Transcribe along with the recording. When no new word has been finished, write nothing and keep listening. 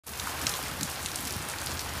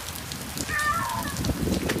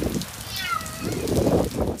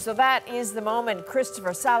So that is the moment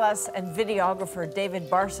Christopher Salas and videographer David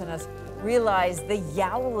Barcenas realized the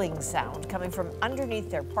yowling sound coming from underneath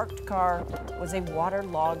their parked car was a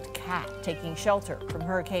waterlogged cat taking shelter from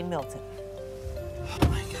Hurricane Milton. Oh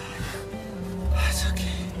my God. That's okay.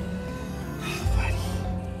 Oh,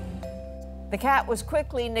 buddy. The cat was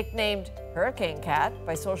quickly nicknamed Hurricane Cat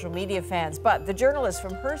by social media fans, but the journalists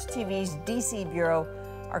from Hearst TV's DC bureau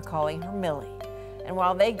are calling her Millie. And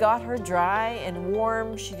while they got her dry and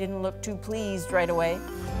warm, she didn't look too pleased right away.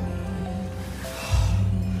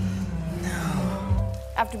 No.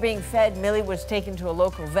 After being fed, Millie was taken to a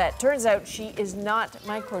local vet. Turns out she is not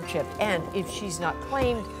microchipped, and if she's not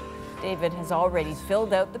claimed, David has already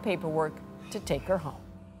filled out the paperwork to take her home.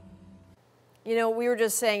 You know, we were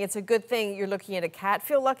just saying it's a good thing you're looking at a cat.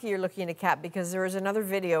 Feel lucky you're looking at a cat, because there is another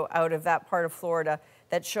video out of that part of Florida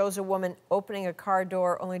that shows a woman opening a car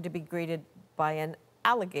door only to be greeted by an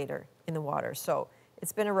alligator in the water. So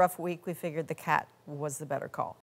it's been a rough week. We figured the cat was the better call.